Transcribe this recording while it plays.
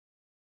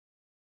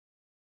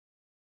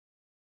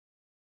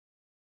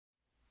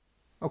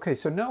Okay,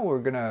 so now we're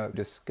going to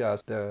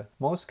discuss the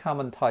most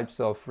common types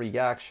of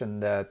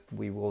reaction that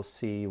we will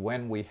see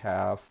when we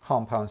have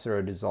compounds that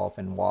are dissolved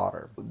in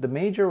water. The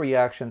major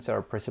reactions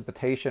are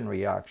precipitation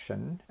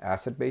reaction,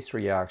 acid-base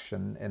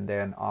reaction, and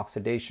then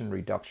oxidation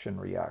reduction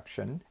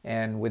reaction.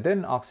 And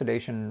within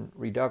oxidation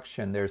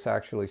reduction, there's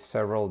actually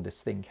several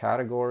distinct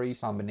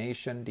categories: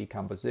 combination,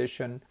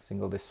 decomposition,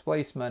 single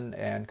displacement,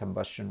 and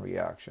combustion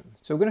reactions.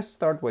 So we're going to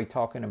start by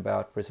talking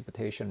about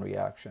precipitation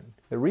reaction.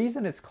 The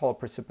reason it's called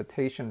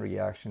precipitation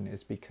reaction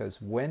is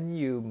because when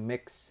you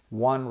mix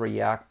one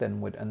reactant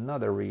with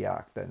another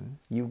reactant,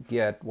 you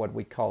get what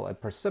we call a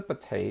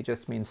precipitate.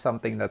 Just means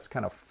something that's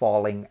kind of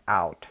falling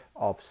out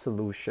of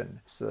solution.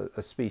 It's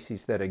a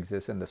species that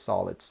exists in the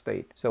solid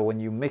state. So when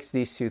you mix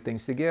these two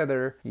things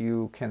together,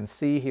 you can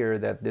see here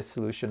that this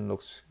solution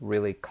looks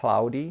really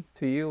cloudy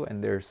to you,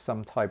 and there's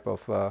some type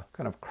of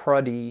kind of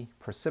cruddy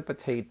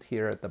precipitate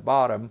here at the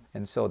bottom,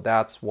 and so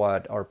that's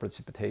what our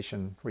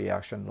precipitation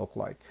reaction look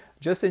like.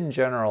 Just in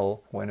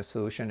general, when a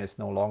solution is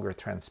no longer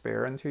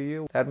transparent to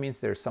you, that means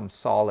there's some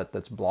solid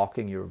that's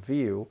blocking your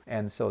view,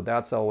 and so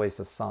that's always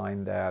a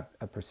sign that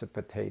a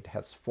precipitate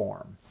has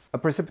formed. A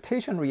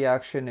precipitation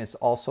reaction is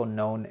also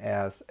known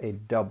as a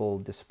double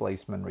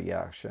displacement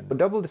reaction. A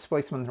double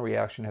displacement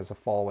reaction has a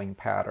following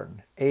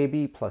pattern.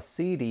 AB plus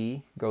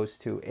CD goes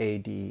to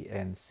AD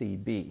and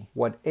CB.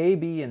 What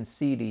AB and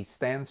CD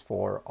stands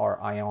for are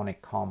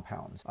ionic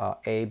compounds.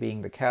 A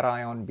being the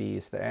cation, B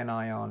is the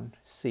anion,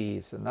 C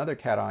is another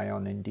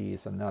cation, and D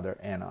is another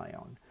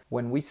anion.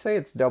 When we say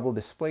it's double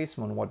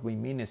displacement, what we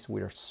mean is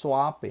we're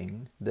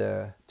swapping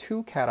the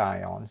two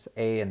cations,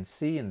 A and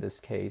C in this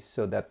case,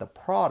 so that the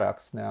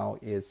products now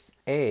is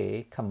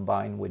A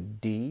combined with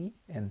D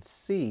and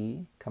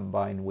C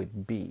combined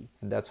with B.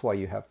 And that's why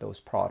you have those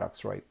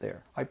products right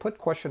there. I put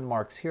question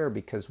marks here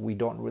because we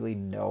don't really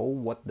know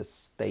what the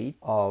state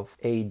of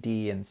AD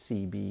and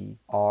CB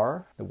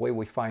are. The way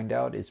we find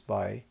out is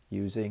by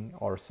using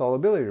our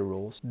solubility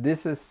rules.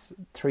 This is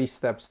 3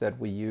 steps that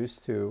we use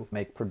to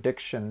make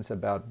predictions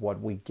about what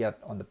we get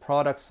on the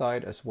product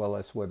side, as well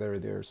as whether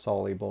they're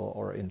soluble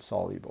or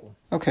insoluble.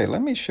 Okay,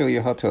 let me show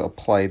you how to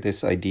apply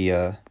this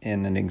idea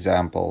in an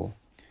example.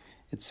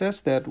 It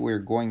says that we're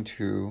going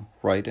to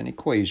write an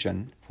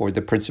equation for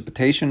the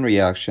precipitation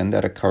reaction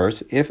that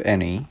occurs, if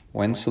any,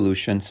 when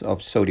solutions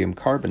of sodium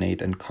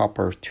carbonate and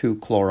copper 2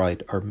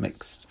 chloride are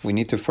mixed. We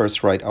need to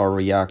first write our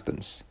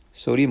reactants.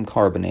 Sodium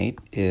carbonate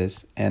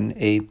is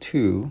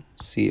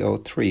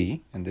Na2CO3,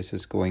 and this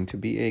is going to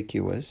be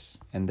aqueous.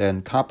 And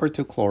then copper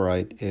 2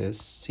 chloride is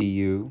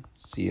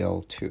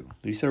CuCl2.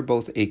 These are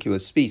both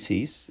aqueous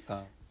species.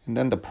 And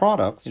then the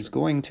product is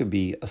going to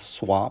be a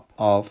swap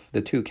of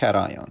the two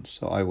cations.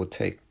 So I would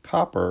take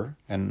copper,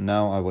 and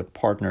now I would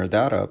partner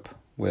that up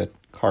with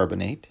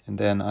carbonate. And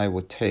then I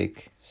would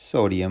take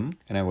sodium,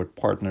 and I would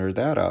partner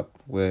that up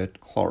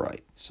with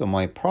chloride. So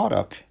my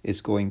product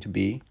is going to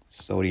be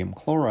sodium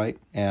chloride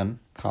and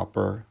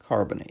copper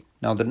carbonate.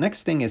 Now the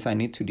next thing is I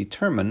need to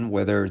determine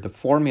whether the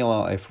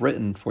formula I've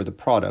written for the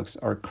products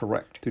are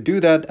correct. To do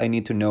that, I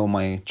need to know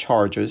my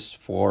charges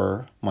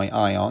for my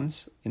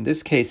ions. In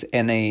this case,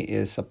 Na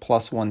is a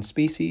 +1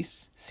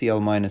 species,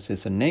 Cl-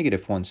 is a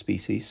 -1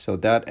 species, so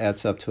that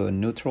adds up to a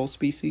neutral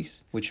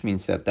species, which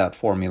means that that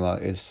formula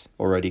is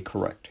already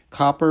correct.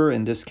 Copper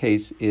in this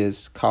case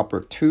is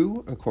copper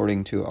 2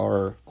 according to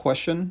our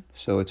question,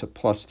 so it's a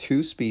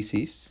 +2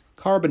 species.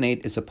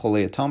 Carbonate is a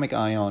polyatomic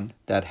ion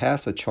that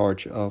has a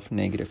charge of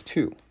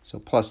 -2. So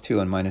 +2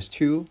 and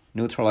 -2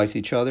 neutralize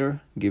each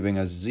other, giving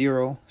us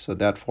 0. So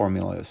that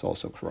formula is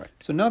also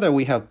correct. So now that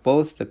we have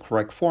both the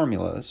correct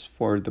formulas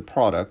for the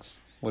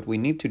products, what we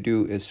need to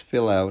do is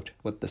fill out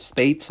what the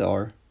states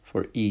are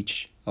for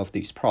each of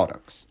these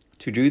products.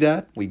 To do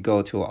that, we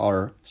go to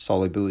our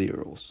solubility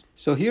rules.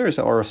 So here is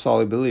our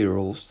solubility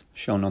rules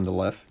shown on the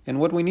left. And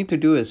what we need to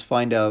do is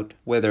find out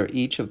whether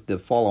each of the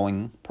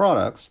following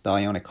products, the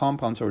ionic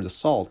compounds or the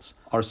salts,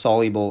 are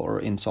soluble or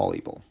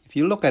insoluble. If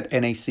you look at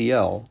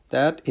NaCl,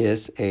 that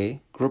is a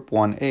group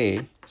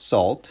 1A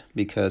salt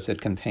because it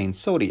contains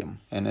sodium.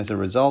 And as a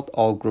result,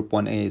 all group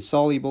 1A is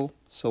soluble.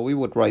 So we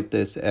would write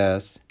this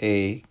as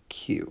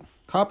AQ.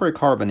 Copper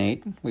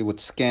carbonate, we would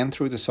scan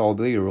through the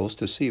solubility rules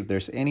to see if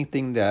there's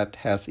anything that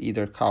has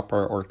either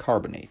copper or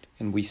carbonate.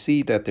 And we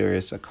see that there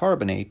is a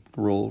carbonate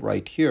rule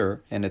right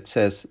here, and it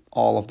says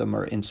all of them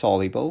are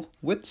insoluble,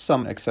 with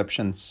some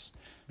exceptions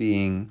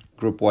being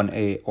group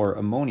 1A or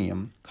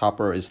ammonium.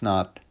 Copper is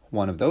not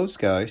one of those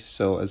guys,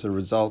 so as a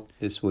result,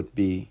 this would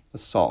be a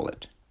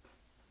solid.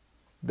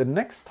 The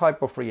next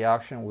type of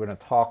reaction we're going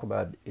to talk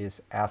about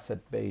is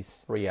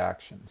acid-base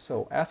reaction.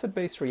 So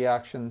acid-base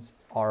reactions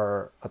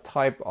are a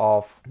type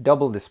of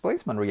double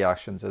displacement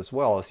reactions as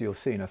well, as you'll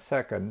see in a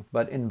second,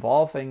 but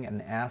involving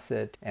an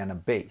acid and a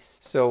base.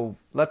 So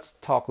Let's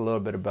talk a little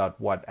bit about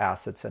what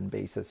acids and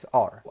bases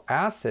are.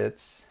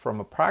 Acids, from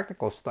a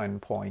practical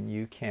standpoint,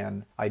 you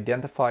can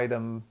identify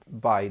them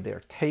by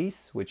their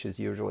taste, which is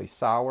usually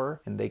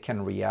sour, and they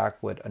can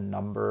react with a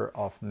number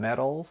of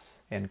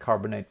metals and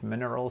carbonate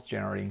minerals,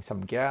 generating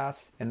some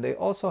gas. And they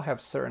also have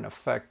certain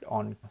effect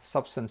on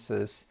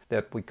substances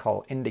that we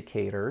call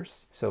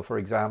indicators. So for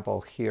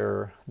example,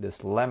 here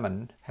this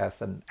lemon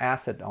has an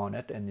acid on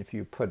it, and if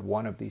you put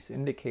one of these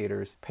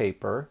indicators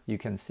paper, you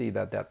can see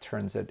that that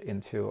turns it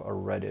into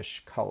a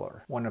reddish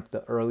color. One of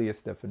the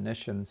earliest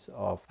definitions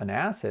of an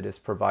acid is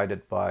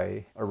provided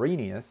by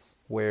Arrhenius,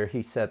 where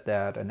he said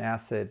that an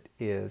acid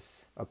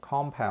is a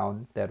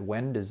compound that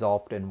when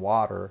dissolved in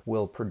water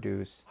will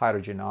produce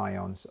hydrogen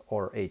ions,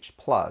 or H+,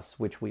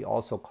 which we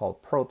also call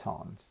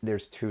protons.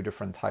 There's two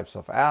different types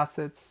of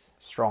acids.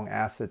 Strong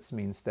acids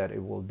means that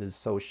it will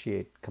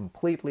dissociate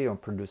completely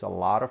and produce a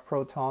lot of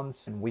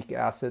protons, and weak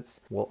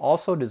acids will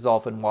also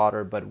dissolve in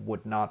water but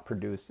would not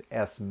produce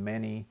as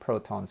many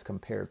protons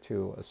compared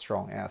to a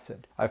strong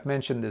acid. I've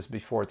mentioned this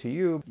before to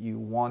you. You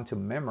want to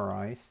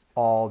memorize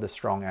all the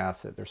strong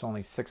acids. There's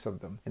only 6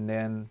 of them. And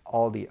then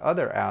all the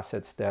other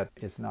acids that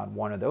is not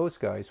one of those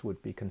guys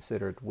would be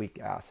considered weak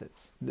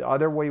acids. The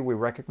other way we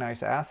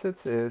recognize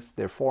acids is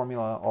their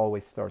formula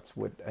always starts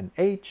with an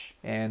H,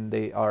 and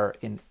they are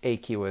in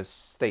aqueous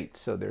state.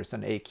 So there's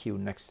an AQ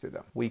next to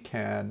them. We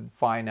can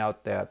find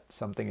out that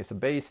something is a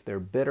base. They're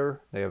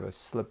bitter. They have a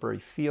slippery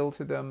feel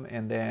to them.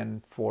 And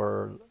then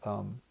for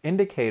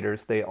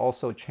indicators, they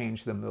also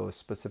change them to a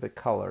specific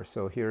color.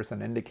 So here's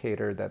an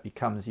indicator that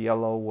becomes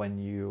yellow when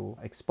you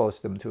expose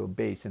them to a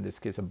base, in this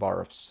case a bar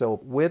of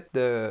soap. With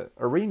the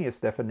Arrhenius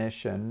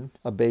definition,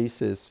 a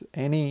base is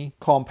any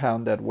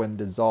compound that when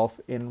dissolved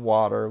in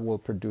water will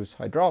produce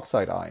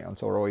hydroxide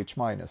ions, or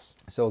OH-.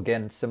 So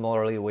again,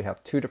 similarly, we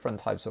have 2 different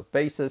types of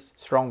bases.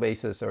 Strong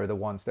bases are the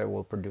ones that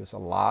will produce a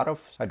lot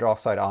of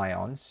hydroxide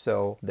ions,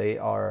 so they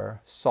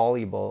are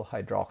soluble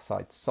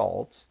hydroxide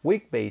salts.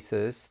 Weak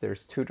bases,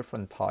 there's 2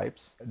 different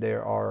types.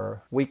 There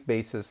are weak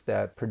bases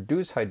that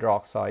produce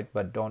hydroxide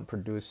but don't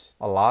produce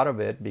a lot of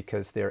it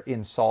because they're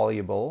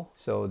insoluble.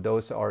 So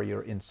those are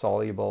your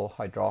insoluble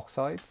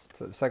hydroxides.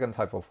 So the second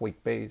type of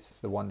weak base,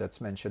 the one that's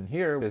mentioned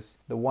here, is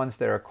the ones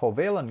that are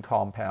covalent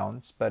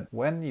compounds, but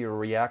when you're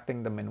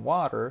reacting them in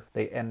water,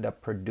 they end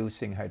up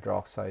producing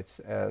hydroxides,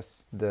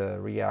 as the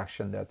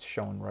reaction that's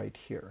shown right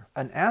here.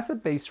 An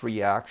acid-base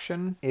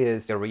reaction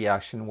is a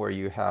reaction where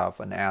you have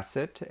an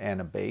acid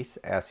and a base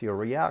as your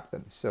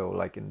reactant. So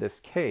like in this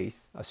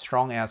case, a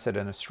strong acid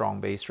and a strong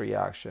base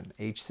reaction.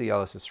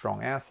 HCl is a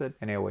strong acid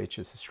and AOH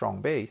is a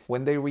strong base.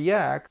 When they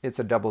react, it's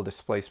a double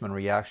displacement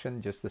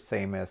reaction, just the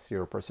same as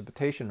your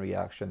precipitation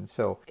reaction.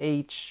 So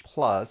H+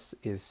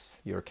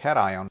 is your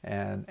cation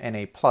and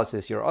Na+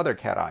 is your other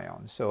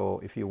cation. So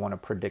if you want to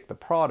predict the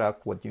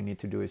product, what you need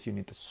to do is you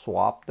need to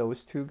swap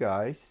those 2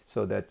 guys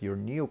so that your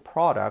new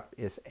product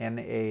is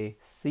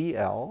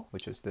NaCl,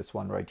 which is this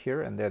one right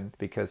here. And then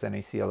because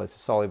NaCl is a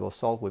soluble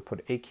salt, we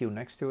put AQ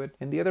next to it.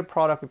 And the other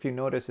product, if you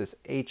notice, is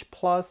H+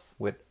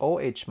 with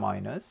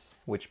OH-,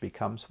 which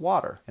becomes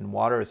water. And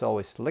water is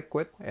always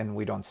liquid, and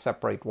we don't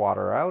separate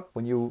water out.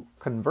 When you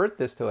convert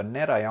this to a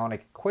net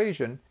ionic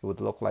equation, it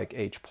would look like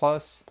H+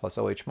 plus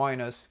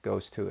OH-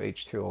 goes to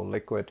H2O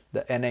liquid.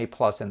 The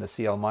Na+ and the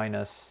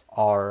Cl-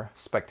 are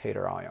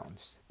spectator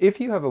ions. If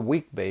you have a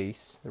weak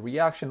base, the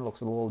reaction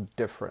looks a little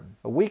different.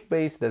 A weak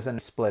base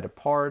doesn't split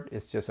apart,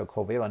 it's just a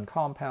covalent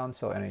compound,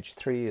 so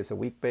NH3 is a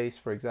weak base,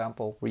 for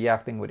example.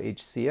 Reacting with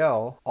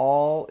HCl,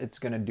 all it's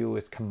going to do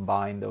is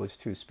combine those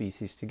 2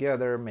 species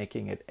together,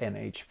 making it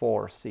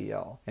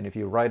NH4Cl. And if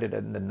you write it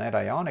in the net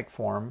ionic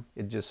form,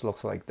 it just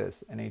looks like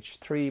this,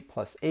 NH3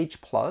 plus H+.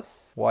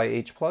 Why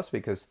H+?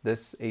 Because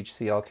this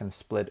HCl can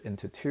split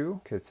into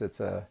 2, because it's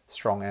a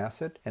strong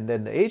acid. And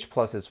then the H+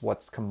 is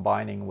what's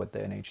combining with the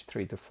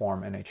NH3 to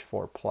form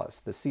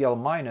NH4+. The Cl-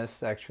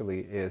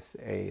 actually is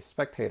a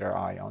spectator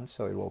ion,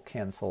 so it will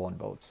cancel on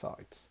both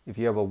sides. If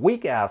you have a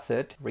weak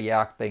acid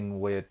reacting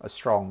with a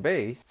strong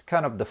base, it's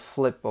kind of the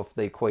flip of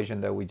the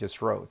equation that we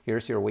just wrote.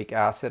 Here's your weak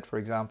acid, for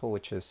example,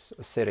 which is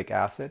acetic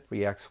acid,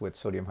 reacts with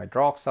sodium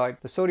hydroxide.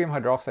 The sodium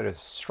hydroxide is a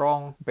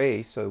strong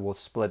base, so it will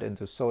split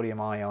into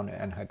sodium ion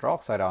and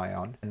hydroxide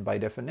ion. And by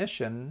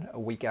definition, a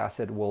weak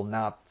acid will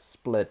not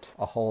split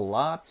a whole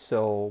lot,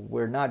 so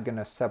we're not going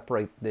to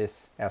separate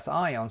this as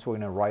ions. We're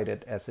going to write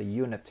it as a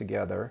unit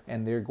together,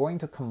 and they're going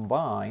to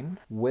combine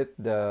with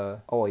the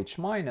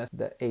OH-.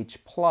 The H+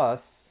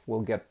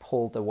 will get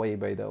pulled away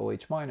by the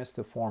OH-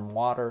 to form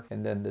water,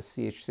 and then the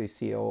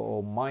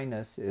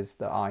CH3COO- is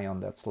the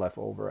ion that's left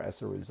over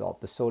as a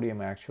result. The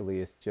sodium actually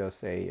is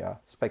just a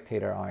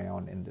spectator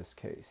ion in this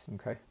case.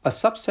 Okay. A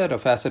subset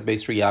of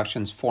acid-base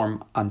reactions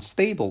form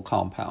unstable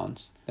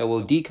compounds that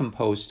will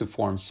decompose to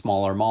form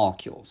smaller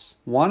molecules.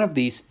 One of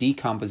these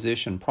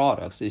decomposition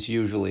products is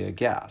usually a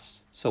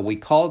gas. So we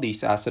call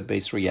these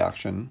acid-base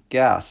reactions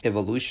gas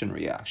evolution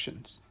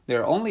reactions.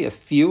 There are only a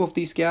few of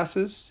these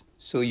gases,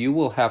 so you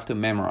will have to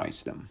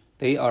memorize them.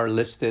 They are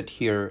listed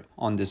here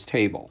on this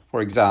table.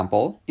 For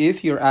example,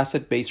 if your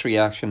acid-base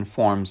reaction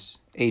forms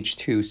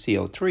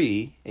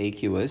H2CO3,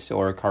 aqueous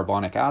or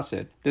carbonic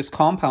acid, this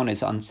compound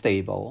is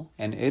unstable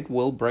and it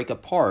will break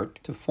apart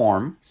to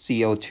form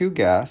CO2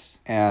 gas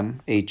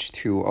and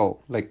H2O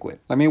liquid.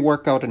 Let me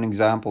work out an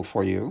example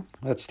for you.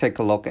 Let's take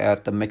a look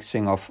at the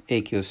mixing of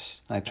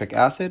aqueous nitric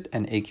acid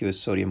and aqueous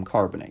sodium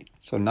carbonate.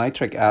 So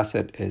nitric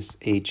acid is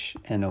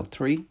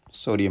HNO3,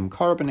 sodium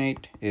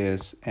carbonate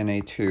is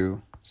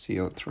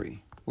Na2CO3.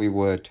 We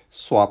would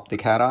swap the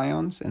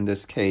cations. In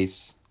this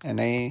case,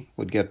 Na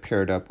would get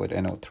paired up with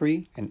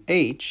NO3 and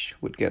H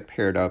would get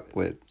paired up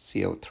with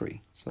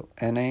CO3. So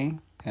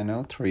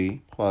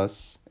NaNO3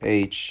 plus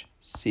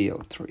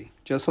HCO3.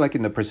 Just like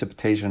in the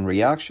precipitation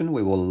reaction,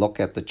 we will look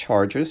at the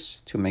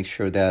charges to make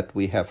sure that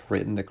we have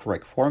written the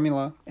correct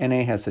formula.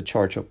 Na has a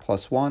charge of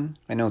 +1.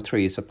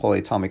 NO3 is a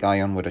polyatomic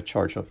ion with a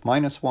charge of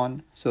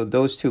 -1. So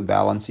those two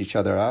balance each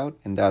other out,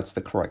 and that's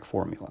the correct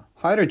formula.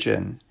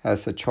 Hydrogen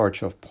has a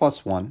charge of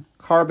 +1.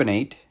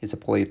 Carbonate is a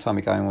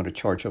polyatomic ion with a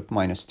charge of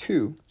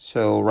 -2.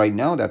 So right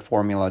now that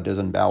formula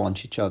doesn't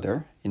balance each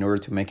other. In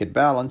order to make it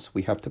balance,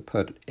 we have to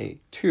put a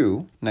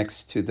 2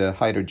 next to the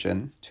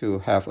hydrogen to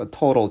have a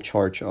total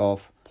charge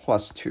of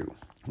 +2,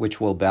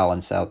 which will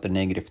balance out the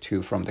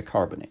 -2 from the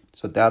carbonate.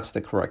 So that's the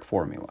correct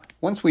formula.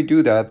 Once we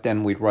do that,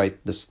 then we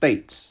write the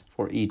states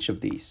for each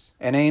of these.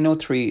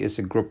 NaNO3 is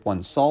a group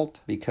 1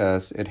 salt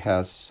because it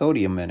has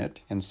sodium in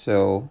it, and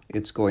so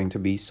it's going to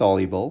be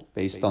soluble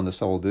based on the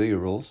solubility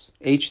rules.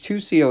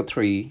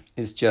 H2CO3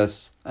 is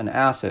just an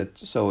acid,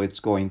 so it's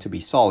going to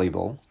be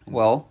soluble.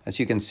 Well, as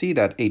you can see,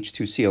 that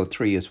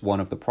H2CO3 is one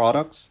of the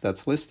products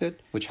that's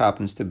listed, which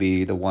happens to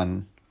be the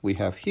one we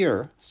have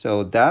here.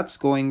 So that's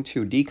going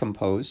to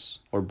decompose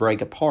or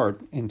break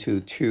apart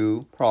into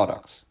two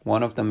products.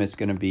 One of them is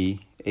going to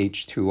be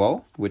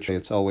H2O, which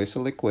it's always a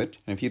liquid.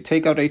 And if you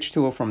take out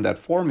H2O from that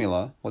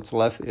formula, what's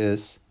left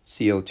is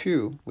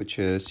CO2, which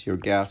is your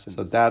gas.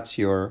 So that's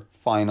your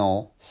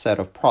final set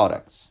of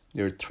products.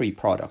 There are 3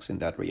 products in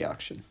that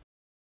reaction.